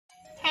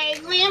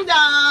Glam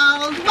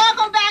Dolls,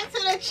 welcome back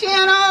to the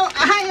channel.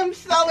 I am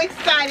so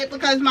excited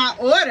because my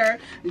order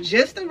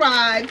just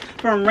arrived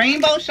from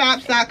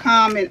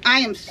RainbowShops.com, and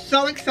I am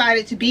so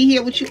excited to be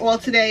here with you all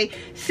today,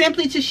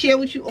 simply to share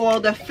with you all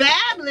the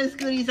fabulous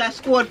goodies I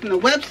scored from the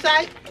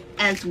website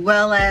as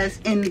well as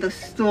in the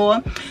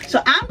store.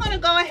 So I'm going to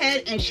go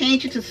ahead and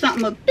change it to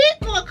something a bit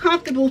more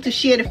comfortable to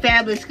share the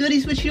fabulous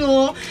goodies with you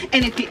all.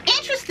 And if you're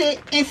interested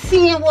in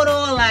seeing what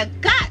all I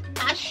got,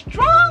 I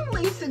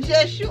strongly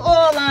suggest you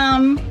all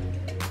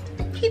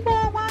keep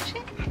on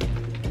watching.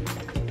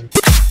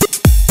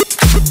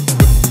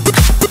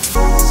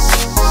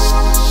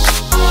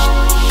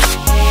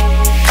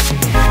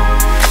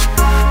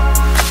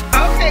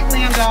 Okay,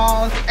 Glam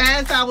Dolls,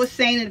 as I was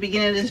saying in the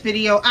beginning of this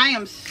video, I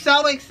am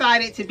so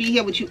excited to be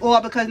here with you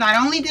all because not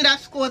only did I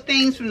score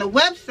things from the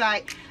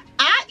website,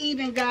 I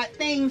even got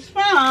things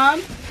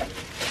from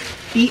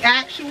the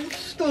actual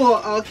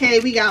store. Okay,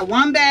 we got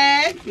one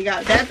bag. We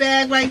got that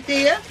bag right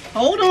there.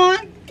 Hold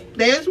on,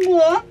 there's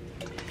more.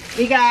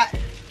 We got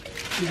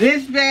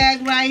this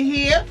bag right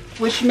here,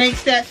 which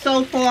makes that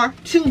so far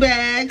 2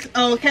 bags.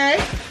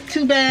 Okay,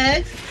 2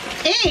 bags.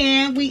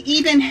 And we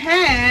even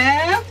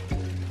have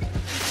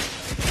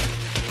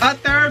a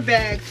 3rd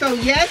bag. So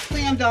yes,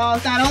 Glam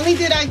Dolls, not only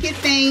did I get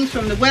things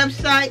from the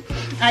website,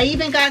 I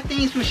even got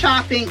things from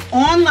shopping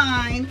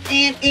online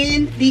and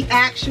in the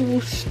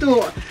actual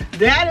store.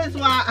 That is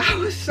why I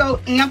was so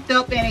amped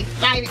up and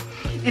excited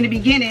in the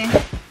beginning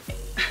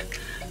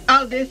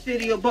of this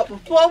video. But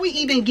before we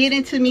even get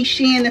into me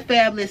sharing the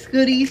fabulous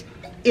goodies,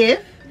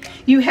 if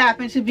you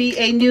happen to be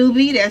a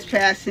newbie that's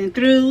passing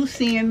through,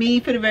 seeing me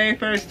for the very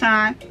first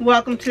time,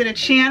 welcome to the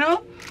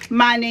channel.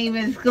 My name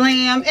is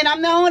Glam, and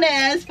I'm known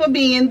as for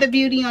being the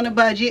beauty on a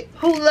budget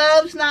who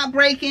loves not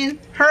breaking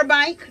her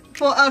bank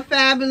for a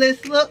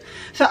fabulous look.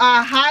 So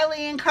I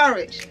highly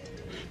encourage,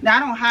 now I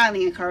don't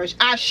highly encourage,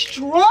 I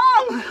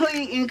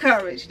strongly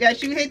encourage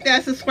that you hit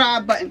that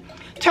subscribe button.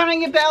 Turn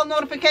on your bell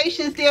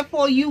notifications,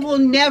 therefore you will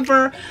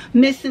never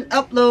miss an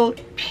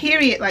upload,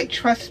 period. Like,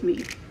 trust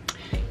me,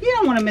 you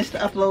don't want to miss the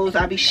uploads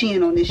I'll be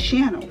sharing on this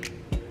channel.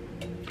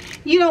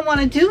 You don't want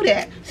to do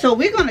that. So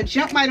we're going to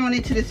jump right on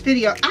into this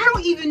video. I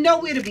don't even know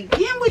where to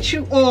begin with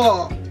you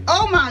all.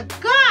 Oh my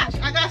gosh,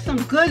 I got some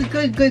good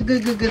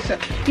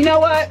stuff. You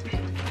know what?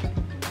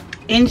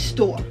 In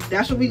store.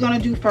 That's what we're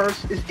going to do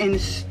first, is in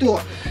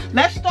store.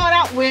 Let's start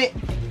out with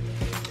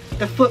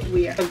the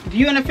footwear. If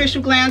you're an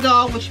official Glam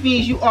Doll, which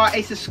means you are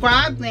a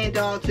subscribed Glam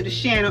Doll to the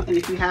channel, and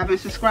if you haven't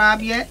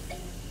subscribed yet,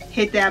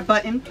 hit that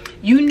button.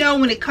 You know,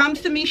 when it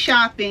comes to me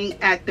shopping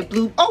at the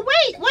blue, oh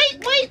wait,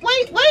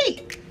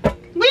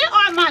 where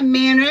are my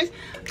manners?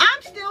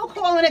 I'm still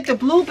calling it the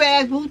Blue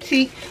Bag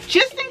Boutique,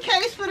 just in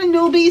case for the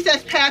newbies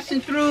that's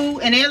passing through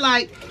and they're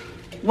like,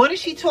 what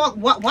is she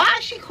talking, why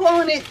is she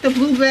calling it the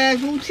Blue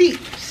Bag Boutique?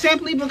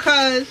 Simply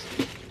because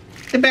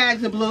the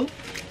bags are blue.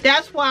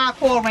 That's why I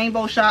call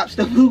Rainbow Shops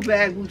the Blue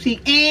Bag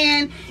Boutique,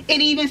 and it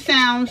even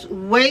sounds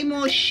way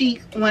more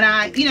chic when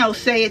I, you know,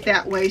 say it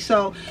that way.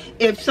 So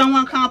if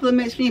someone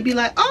compliments me and be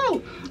like,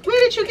 oh, where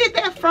did you get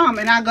that from?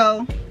 And I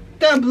go,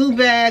 the Blue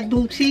Bag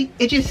Boutique,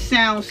 it just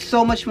sounds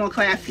so much more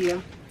classier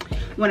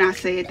when I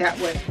say it that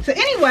way. So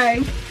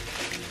anyway,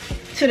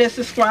 to the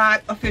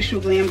subscribed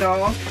official Glam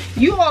Doll,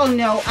 you all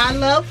know I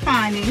love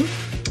finding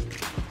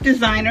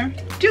designer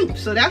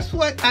dupes. So that's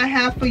what I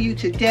have for you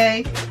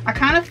today. I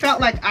kind of felt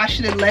like I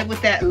should have led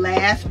with that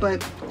last,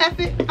 but F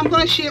it, I'm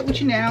going to share it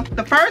with you now.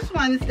 The first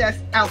ones that's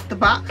out the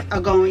box are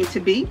going to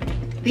be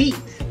these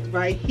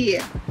right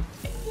here.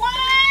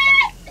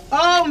 What?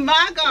 Oh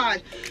my gosh.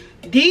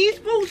 These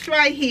boots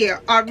right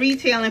here are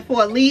retailing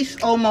for at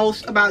least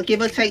almost about,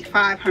 give or take,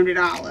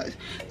 $500.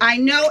 I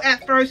know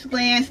at first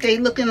glance they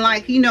looking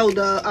like, you know,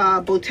 the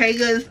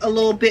Bottegas a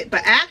little bit,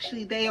 but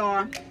actually they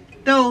are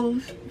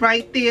those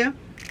right there.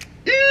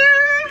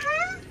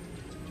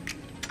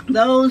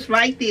 Those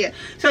right there.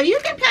 So you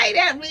can pay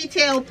that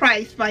retail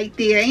price right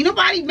there. Ain't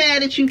nobody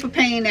mad at you for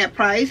paying that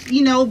price.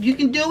 You know, you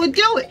can do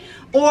it.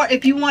 Or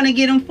if you want to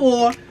get them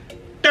for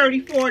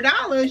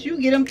 $34,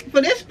 you get them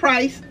for this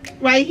price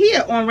right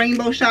here on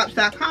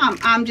RainbowShops.com.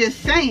 I'm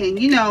just saying,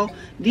 you know,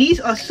 these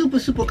are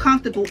super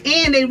comfortable,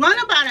 and they run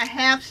about a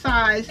half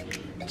size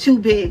too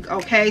big.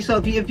 Okay, so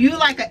if you're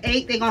like an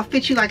 8, they're gonna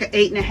fit you like an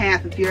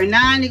 8.5. If you're a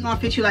 9, they're gonna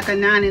fit you like a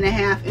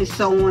 9.5, and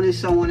so on and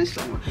so on and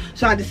so on.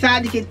 So I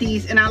decided to get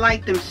these, and I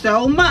like them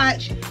so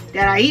much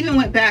that I even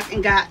went back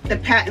and got the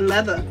patent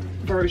leather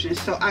version.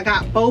 So I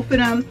got both of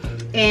them,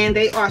 and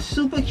they are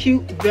super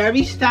cute,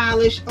 very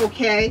stylish.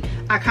 Okay,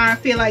 I kind of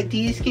feel like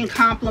these can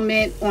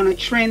complement on a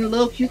trend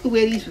look. You can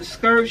wear these with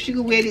skirts, you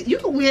can wear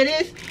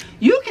this,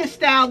 you can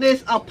style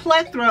this a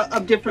plethora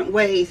of different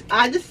ways.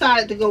 I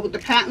decided to go with the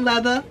patent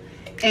leather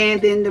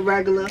and then the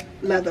regular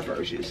leather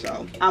version,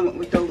 so I went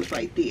with those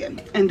right there.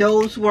 And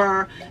those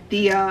were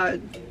the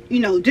you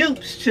know,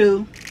 dupes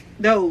to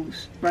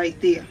those right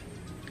there.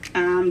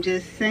 I'm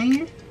just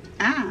saying.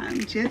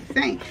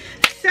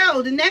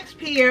 So the next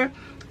pair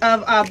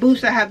of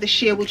boots I have to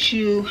share with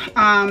you,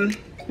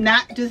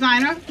 not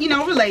designer, you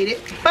know, related,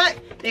 but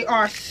they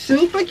are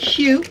super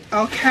cute.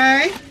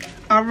 Okay,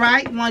 All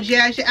right, you want to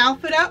jazz your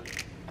outfit up?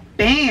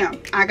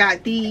 Bam, I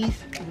got these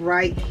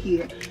right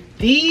here.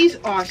 These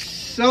are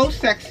so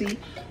sexy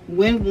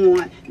when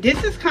worn.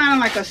 This is kind of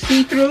like a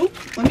see-through.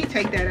 Let me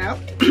take that out.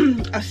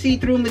 A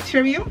see-through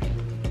material.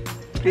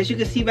 As you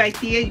can see right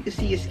there, you can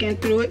see your skin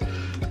through it.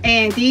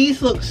 And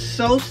these look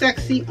so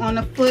sexy on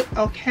the foot,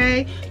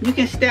 okay? You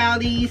can style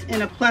these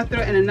in a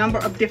plethora in a number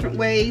of different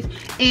ways.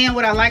 And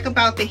what I like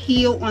about the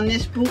heel on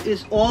this boot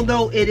is,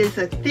 although it is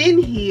a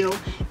thin heel,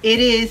 it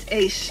is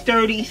a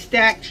sturdy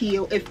stacked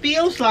heel. It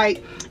feels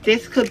like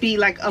this could be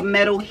like a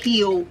metal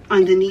heel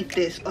underneath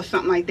this or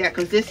something like that,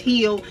 because this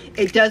heel,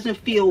 it doesn't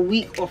feel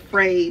weak or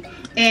frayed.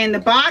 And the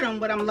bottom,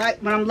 what I'm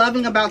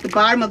loving about the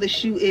bottom of the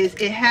shoe is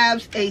it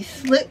has a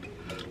slip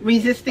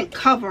resistant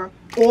cover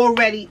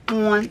already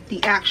on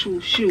the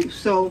actual shoe.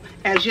 So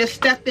as you're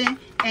stepping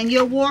and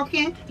you're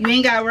walking, you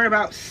ain't got to worry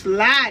about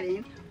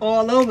sliding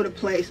all over the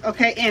place,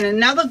 okay? And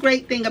another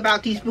great thing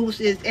about these boots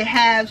is it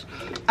has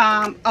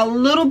a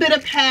little bit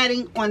of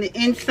padding on the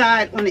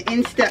inside, on the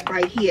instep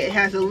right here. It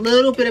has a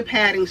little bit of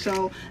padding,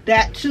 so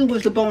that too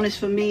was the bonus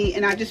for me.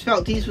 And I just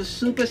felt these were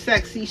super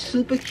sexy,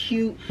 super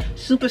cute,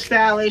 super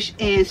stylish,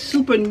 and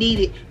super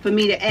needed for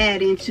me to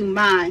add into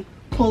my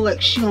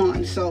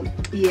collection. So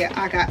yeah,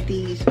 I got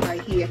these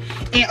right here.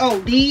 And oh,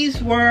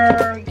 these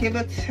were, give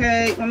or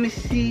take, let me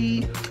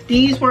see,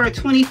 these were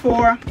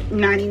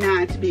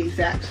 $24.99 to be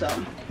exact.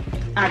 So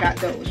I got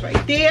those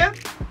right there.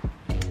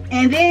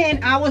 And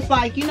then I was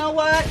like, you know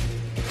what,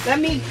 let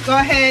me go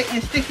ahead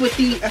and stick with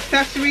the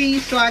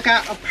accessories. So I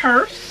got a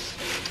purse.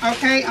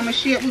 Okay, I'm gonna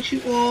share it with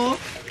you all.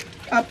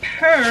 A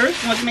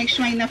purse. I want to make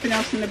sure ain't nothing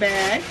else in the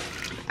bag.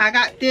 I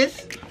got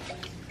this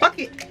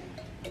bucket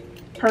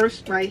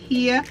purse right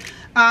here.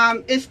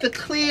 It's the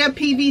clear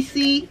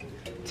PVC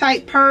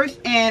type purse,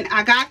 and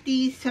I got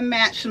these to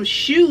match some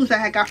shoes I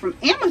had got from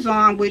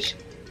Amazon, which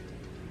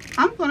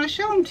I'm going to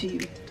show them to you.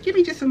 Give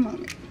me just a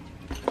moment.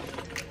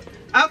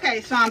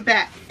 Okay, so I'm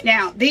back.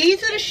 Now,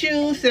 these are the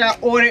shoes that I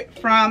ordered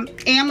from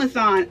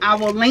Amazon. I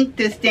will link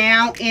this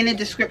down in the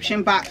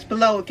description box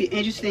below if you're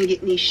interested in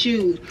getting these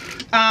shoes.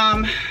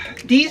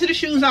 These are the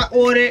shoes I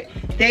ordered.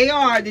 They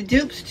are the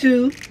dupes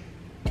to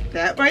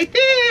that right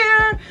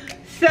there.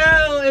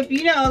 So if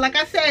you know, like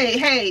I say,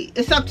 hey,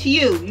 it's up to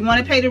you. You want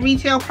to pay the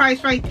retail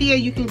price right there,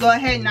 you can go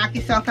ahead and knock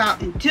yourself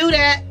out and do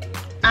that.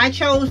 I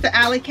chose to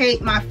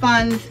allocate my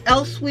funds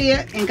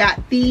elsewhere and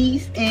got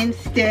these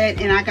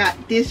instead, and I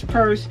got this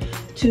purse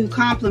to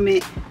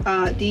complement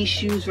these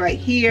shoes right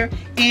here.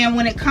 And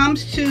when it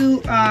comes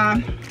to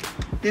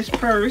this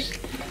purse,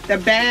 the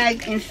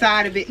bag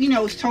inside of it, you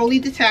know, it's totally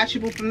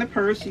detachable from the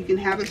purse. You can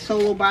have it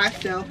solo by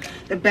itself.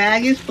 The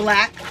bag is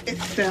black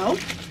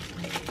itself.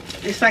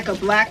 It's like a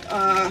black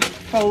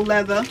faux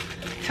leather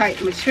type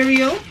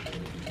material.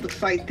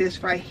 Looks like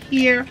this right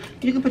here.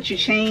 You can put your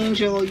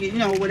change or you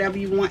know, whatever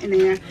you want in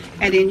there,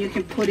 and then you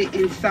can put it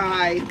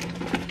inside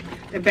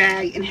the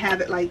bag and have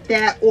it like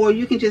that, or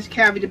you can just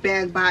carry the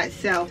bag by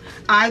itself.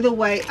 Either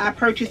way, I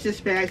purchased this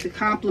bag to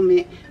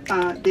complement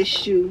this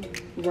shoe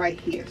right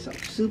here. So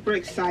super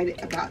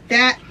excited about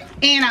that.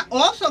 And I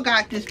also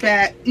got this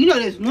bag. You know,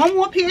 there's one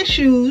more pair of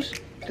shoes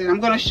that I'm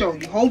going to show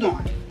you. Hold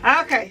on.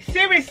 Okay,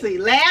 seriously,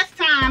 last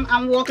time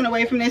I'm walking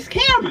away from this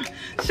camera.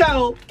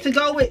 So to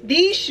go with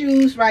these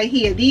shoes right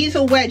here, these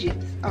are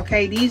wedges.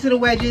 Okay, these are the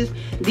wedges.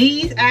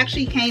 These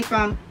actually came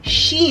from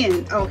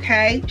Shein.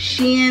 Okay,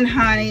 Shein,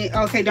 honey.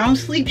 Okay, don't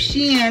sleep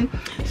Shein.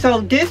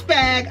 So this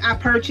bag I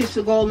purchased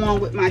to go along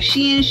with my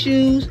Shein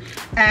shoes,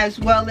 as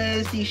well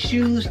as the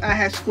shoes I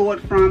had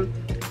scored from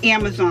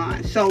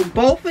Amazon. So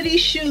both of these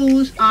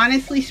shoes,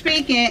 honestly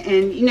speaking,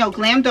 and you know,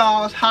 Glam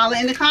Dolls, holler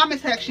in the comment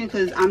section,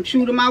 because I'm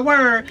true to my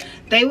word,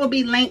 they will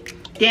be linked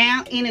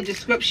down in the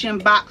description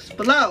box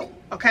below.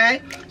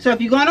 Okay, so if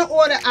you're going to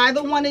order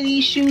either one of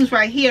these shoes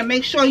right here,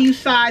 make sure you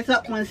size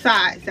up one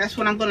size. That's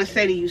what I'm going to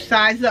say to you.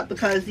 Size up,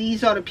 because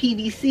these are the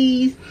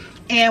PVCs,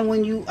 and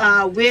when you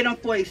wear them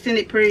for an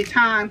extended period of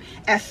time,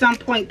 at some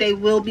point they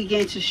will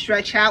begin to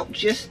stretch out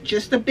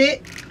just a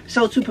bit.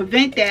 So to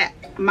prevent that,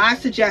 my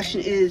suggestion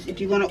is, if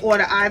you're going to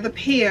order either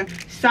pair,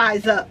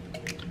 size up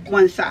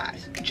one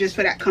size just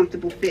for that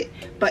comfortable fit.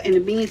 But in the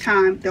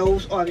meantime,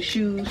 those are the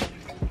shoes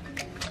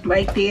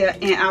right there.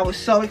 And I was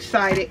so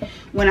excited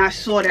when I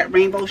saw that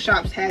Rainbow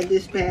Shops had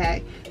this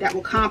bag that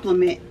will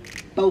complement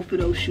both of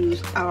those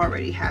shoes I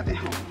already have at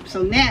home.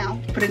 So now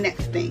for the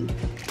next thing.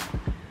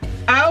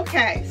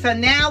 Okay, so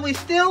now we're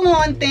still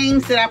on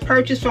things that I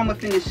purchased from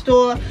within the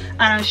store.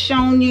 I've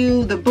shown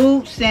you the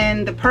boots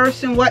and the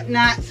purse and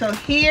whatnot. So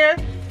here,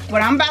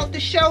 what I'm about to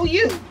show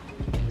you,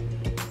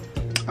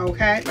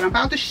 okay, what I'm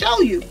about to show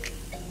you,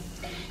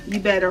 you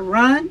better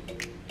run.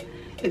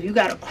 If you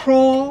got to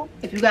crawl,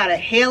 if you got to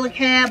hail a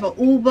cab or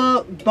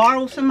Uber,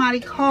 borrow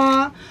somebody's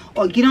car,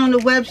 or get on the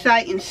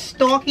website and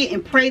stalk it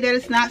and pray that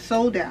it's not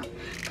sold out.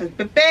 Because,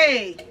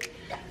 baby,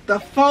 the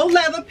faux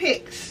leather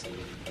picks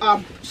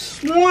are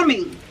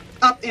swarming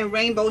up in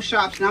Rainbow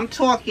Shops, and I'm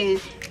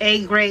talking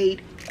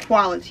A-grade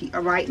quality.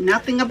 All right,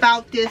 nothing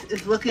about this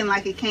is looking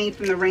like it came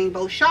from the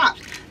Rainbow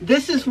Shops.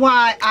 This is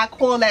why I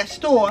call that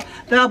store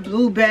the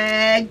Blue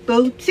Bag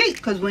Boutique,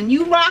 because when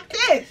you rock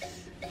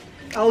this,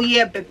 oh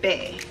yeah,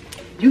 baby,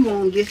 you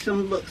gonna get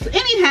some looks. So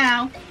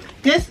anyhow,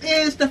 this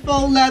is the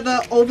faux leather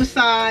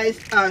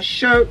oversized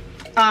shirt.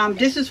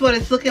 This is what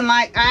it's looking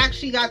like. I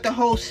actually got the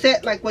whole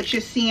set, like what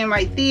you're seeing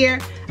right there.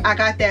 I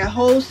got that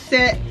whole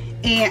set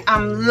and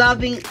I'm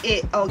loving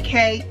it.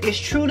 Okay, it's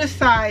true to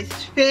size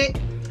fit,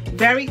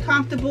 very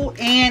comfortable,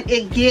 and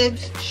it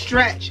gives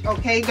stretch.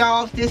 Okay,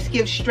 dolls, this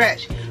gives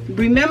stretch.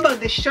 Remember,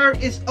 the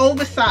shirt is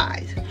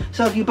oversized,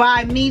 so if you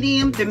buy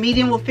medium, the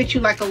medium will fit you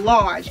like a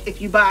large.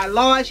 If you buy a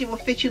large, it will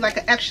fit you like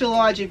an extra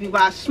large. If you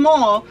buy a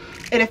small,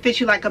 it'll fit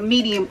you like a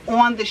medium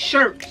on the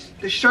shirts.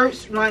 The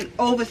shirts run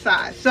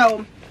oversized,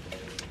 so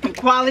the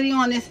quality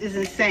on this is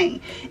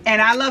insane,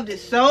 and I loved it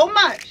so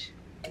much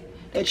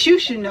that you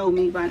should know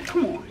me by now.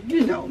 Come on,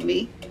 you know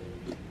me.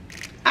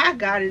 I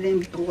got it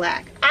in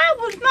black. I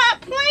was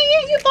not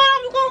playing. You thought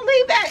I was gonna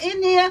leave that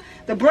in there,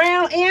 the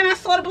brown, and I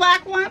saw the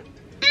black one?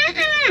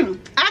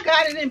 I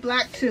got it in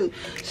black too.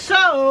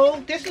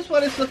 So this is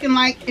what it's looking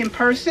like in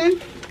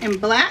person, in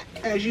black.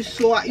 As you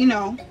saw, you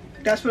know,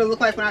 that's what it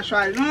looked like when I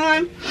tried it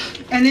on.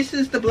 And this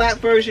is the black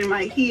version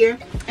right here.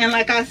 And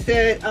like I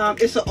said,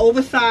 it's an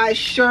oversized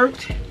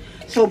shirt,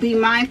 so be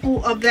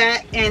mindful of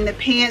that. And the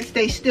pants,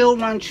 they still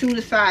run true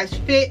to size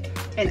fit,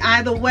 and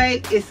either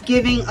way it's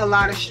giving a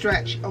lot of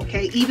stretch.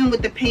 Okay, even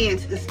with the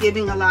pants, it's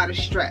giving a lot of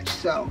stretch.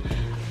 So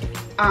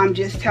I'm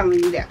just telling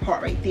you that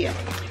part right there.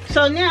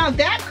 So now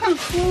that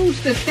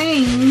concludes the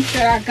things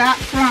that I got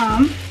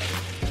from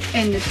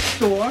in the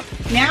store.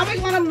 Now we're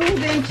going to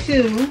move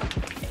into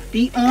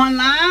the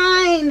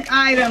online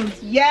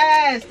items.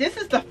 Yes, this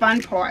is the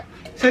fun part.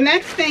 So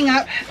next thing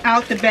up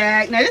out the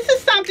bag. Now this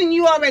is something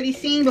you already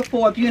seen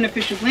before if you're an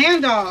official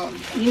glam doll.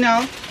 You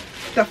know,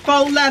 the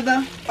faux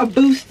leather, a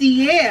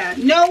bustier.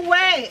 No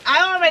way,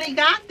 I already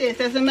got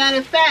this. As a matter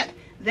of fact,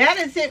 that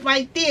is it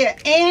right there,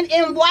 and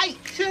in white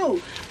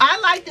too. I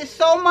like this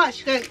so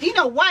much because, you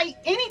know, white,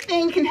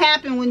 anything can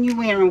happen when you're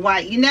wearing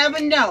white. You never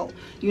know.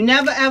 You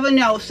never ever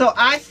know. So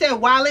I said,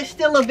 while it's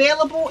still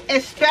available,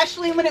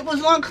 especially when it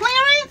was on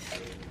clearance,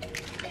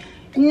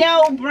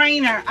 no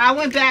brainer. I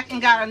went back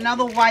and got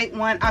another white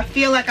one. I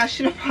feel like I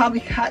should have probably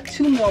got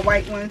 2 more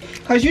white ones,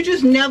 because you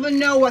just never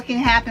know what can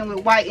happen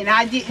with white, and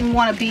I didn't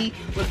want to be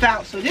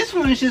without. So this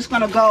one is just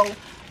going to go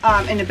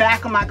in the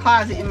back of my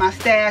closet in my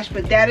stash.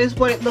 But that is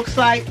what it looks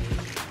like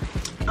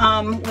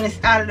when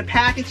it's out of the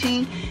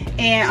packaging.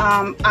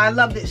 And I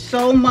loved it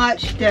so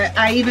much that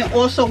I even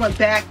also went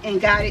back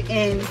and got it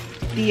in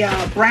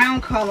the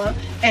brown color.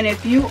 And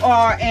if you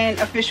are an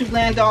official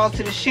glam doll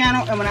to the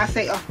channel, and when I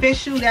say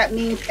official, that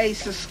means a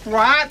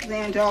subscribed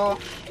glam doll,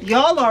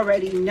 y'all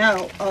already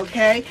know.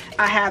 Okay,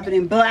 I have it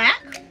in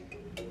black,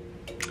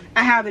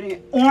 I have it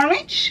in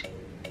orange,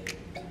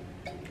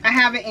 I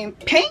have it in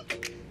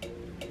pink,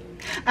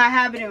 I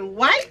have it in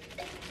white,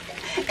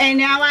 and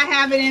now I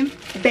have it in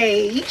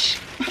beige.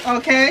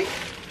 Okay,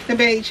 the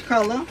beige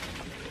color.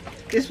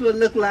 This would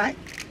look like.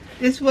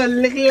 This would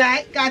look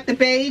like. Got the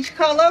beige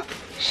color.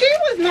 She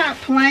was not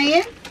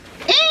playing.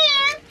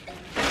 And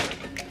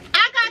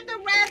I got the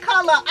red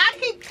color. I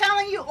keep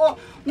telling you,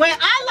 when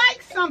I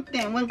like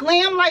something, when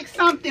Glam likes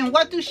something,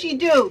 what does she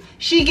do?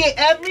 She get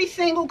every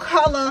single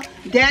color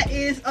that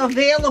is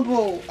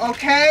available.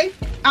 Okay,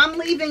 I'm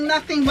leaving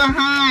nothing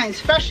behind,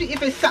 especially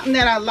if it's something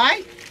that I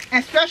like,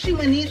 especially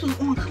when these was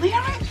on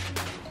clearance.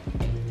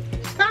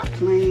 Stop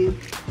playing.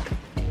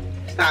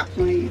 Stop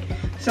playing.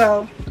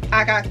 So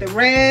I got the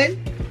red,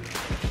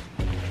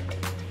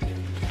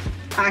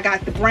 I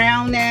got the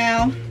brown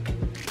now,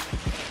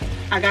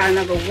 I got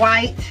another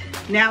white.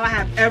 Now I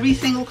have every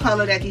single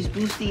color that these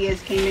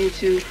bustiers came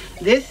into.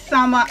 This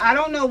summer, I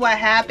don't know what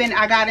happened,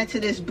 I got into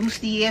this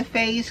bustier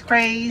phase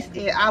craze,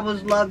 and I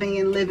was loving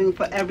and living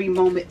for every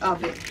moment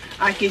of it.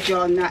 I kid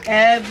y'all not,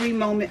 every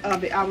moment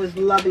of it, I was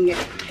loving it.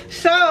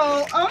 So,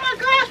 oh my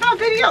gosh, my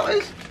video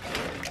is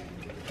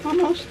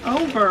almost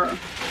over.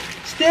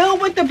 Still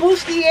with the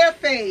bustier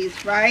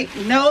phase, right?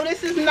 No,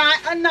 this is not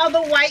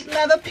another white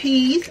leather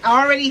piece.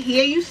 I already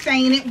hear you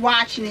saying it,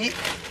 watching it.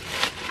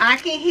 I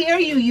can hear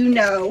you, you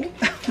know.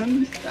 Let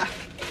me stop.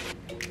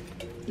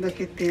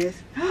 Look at this.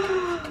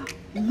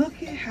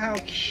 Look at how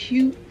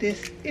cute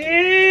this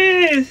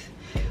is.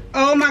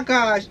 Oh my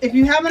gosh. If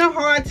you're having a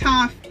hard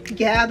time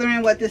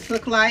gathering what this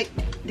looks like,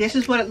 this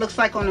is what it looks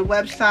like on the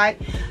website.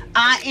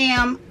 I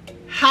am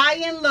high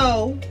and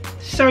low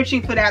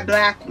searching for that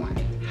black one.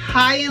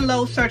 High and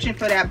low searching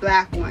for that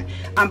black one.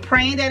 I'm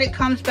praying that it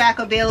comes back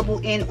available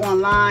in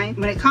online.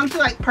 When it comes to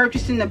like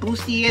purchasing the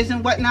bustiers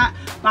and whatnot,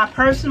 my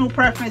personal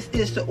preference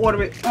is to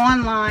order it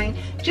online,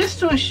 just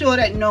to ensure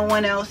that no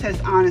one else has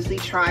honestly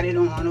tried it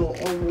on or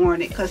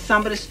worn it, because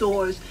some of the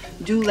stores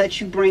do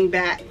let you bring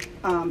back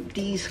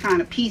these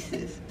kind of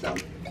pieces. So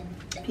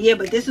yeah,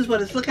 but this is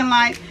what it's looking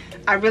like.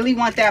 I really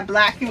want that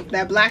black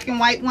and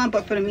white one,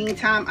 but for the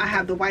meantime I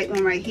have the white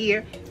one right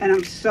here, and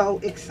I'm so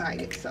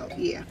excited. So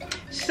yeah,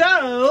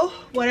 so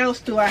what else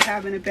do I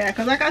have in the bag?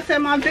 Because like I said,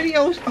 my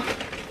videos,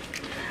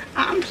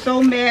 I'm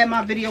so mad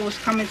my video was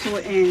coming to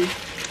an end.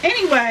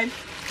 Anyway,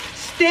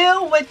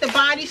 Still with the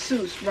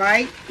bodysuits,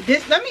 right?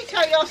 Let me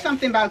tell y'all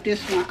something about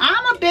this one.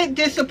 I'm a bit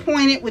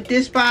disappointed with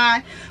this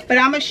buy, but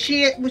I'm gonna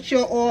share it with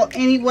you all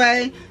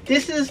anyway.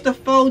 This is the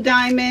faux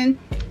diamond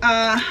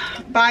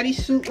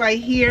bodysuit right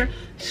here.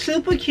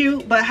 Super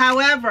cute, but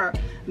however,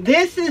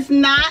 this is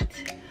not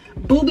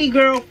booby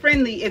girl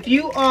friendly. If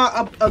you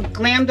are a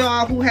glam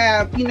doll who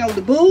have, you know,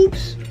 the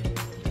boobs,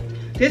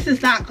 this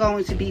is not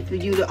going to be for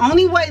you. The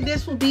only way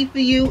this will be for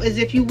you is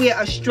if you wear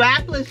a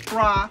strapless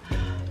bra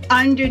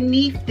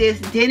underneath this,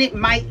 then it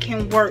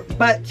can work.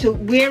 But to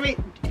wear it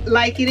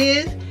like it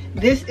is,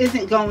 this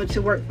isn't going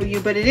to work for you.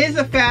 But it is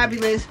a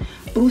fabulous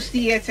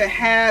bustier to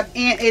have,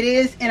 and it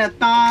is in a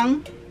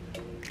thong.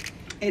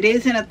 It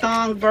is in a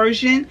thong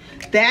version.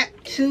 That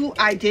too,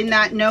 I did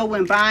not know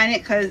when buying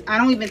it, because I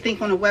don't even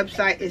think on the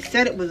website it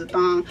said it was a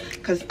thong,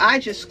 because I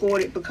just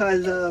scored it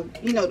because of,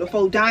 you know, the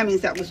faux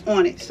diamonds that was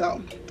on it.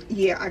 So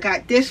yeah, I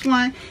got this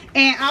one,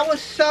 and I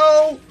was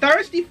so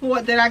thirsty for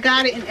it that I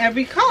got it in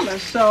every color.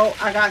 So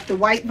I got the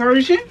white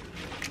version,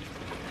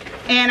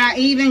 and I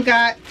even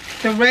got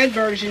the red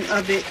version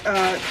of it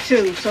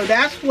too. So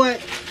that's what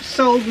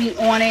sold me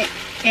on it,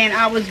 and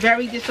I was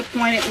very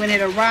disappointed when it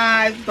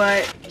arrived.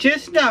 But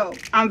just know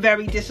I'm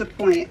very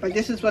disappointed. But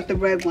this is what the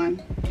red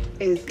one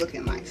is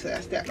looking like. So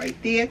that's that right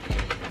there.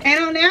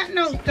 And on that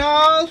note,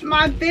 dolls,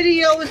 my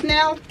video is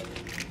now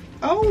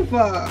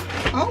over.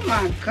 Oh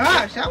my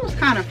gosh, that was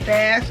kind of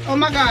fast. Oh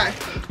my gosh,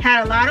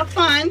 had a lot of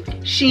fun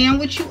sharing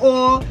with you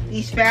all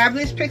these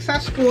fabulous pics I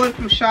scored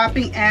from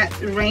shopping at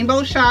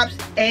Rainbow Shops,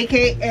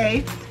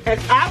 aka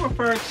as I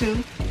refer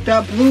to,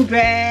 the Blue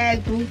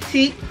Bag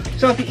Boutique.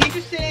 So if you're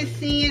interested in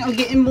seeing or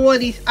getting more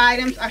of these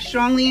items, I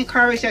strongly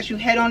encourage that you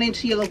head on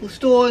into your local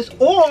stores,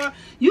 or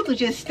you could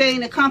just stay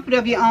in the comfort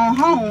of your own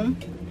home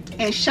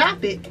and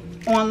shop it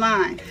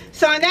online.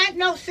 So on that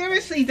note,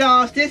 seriously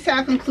dolls, this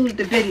has concluded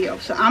the video.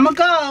 So I'm gonna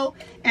go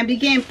and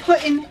begin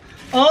putting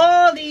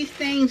all these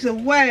things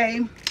away,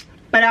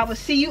 but I will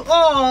see you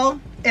all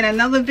in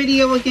another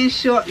video again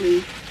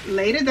shortly.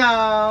 Later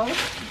dolls.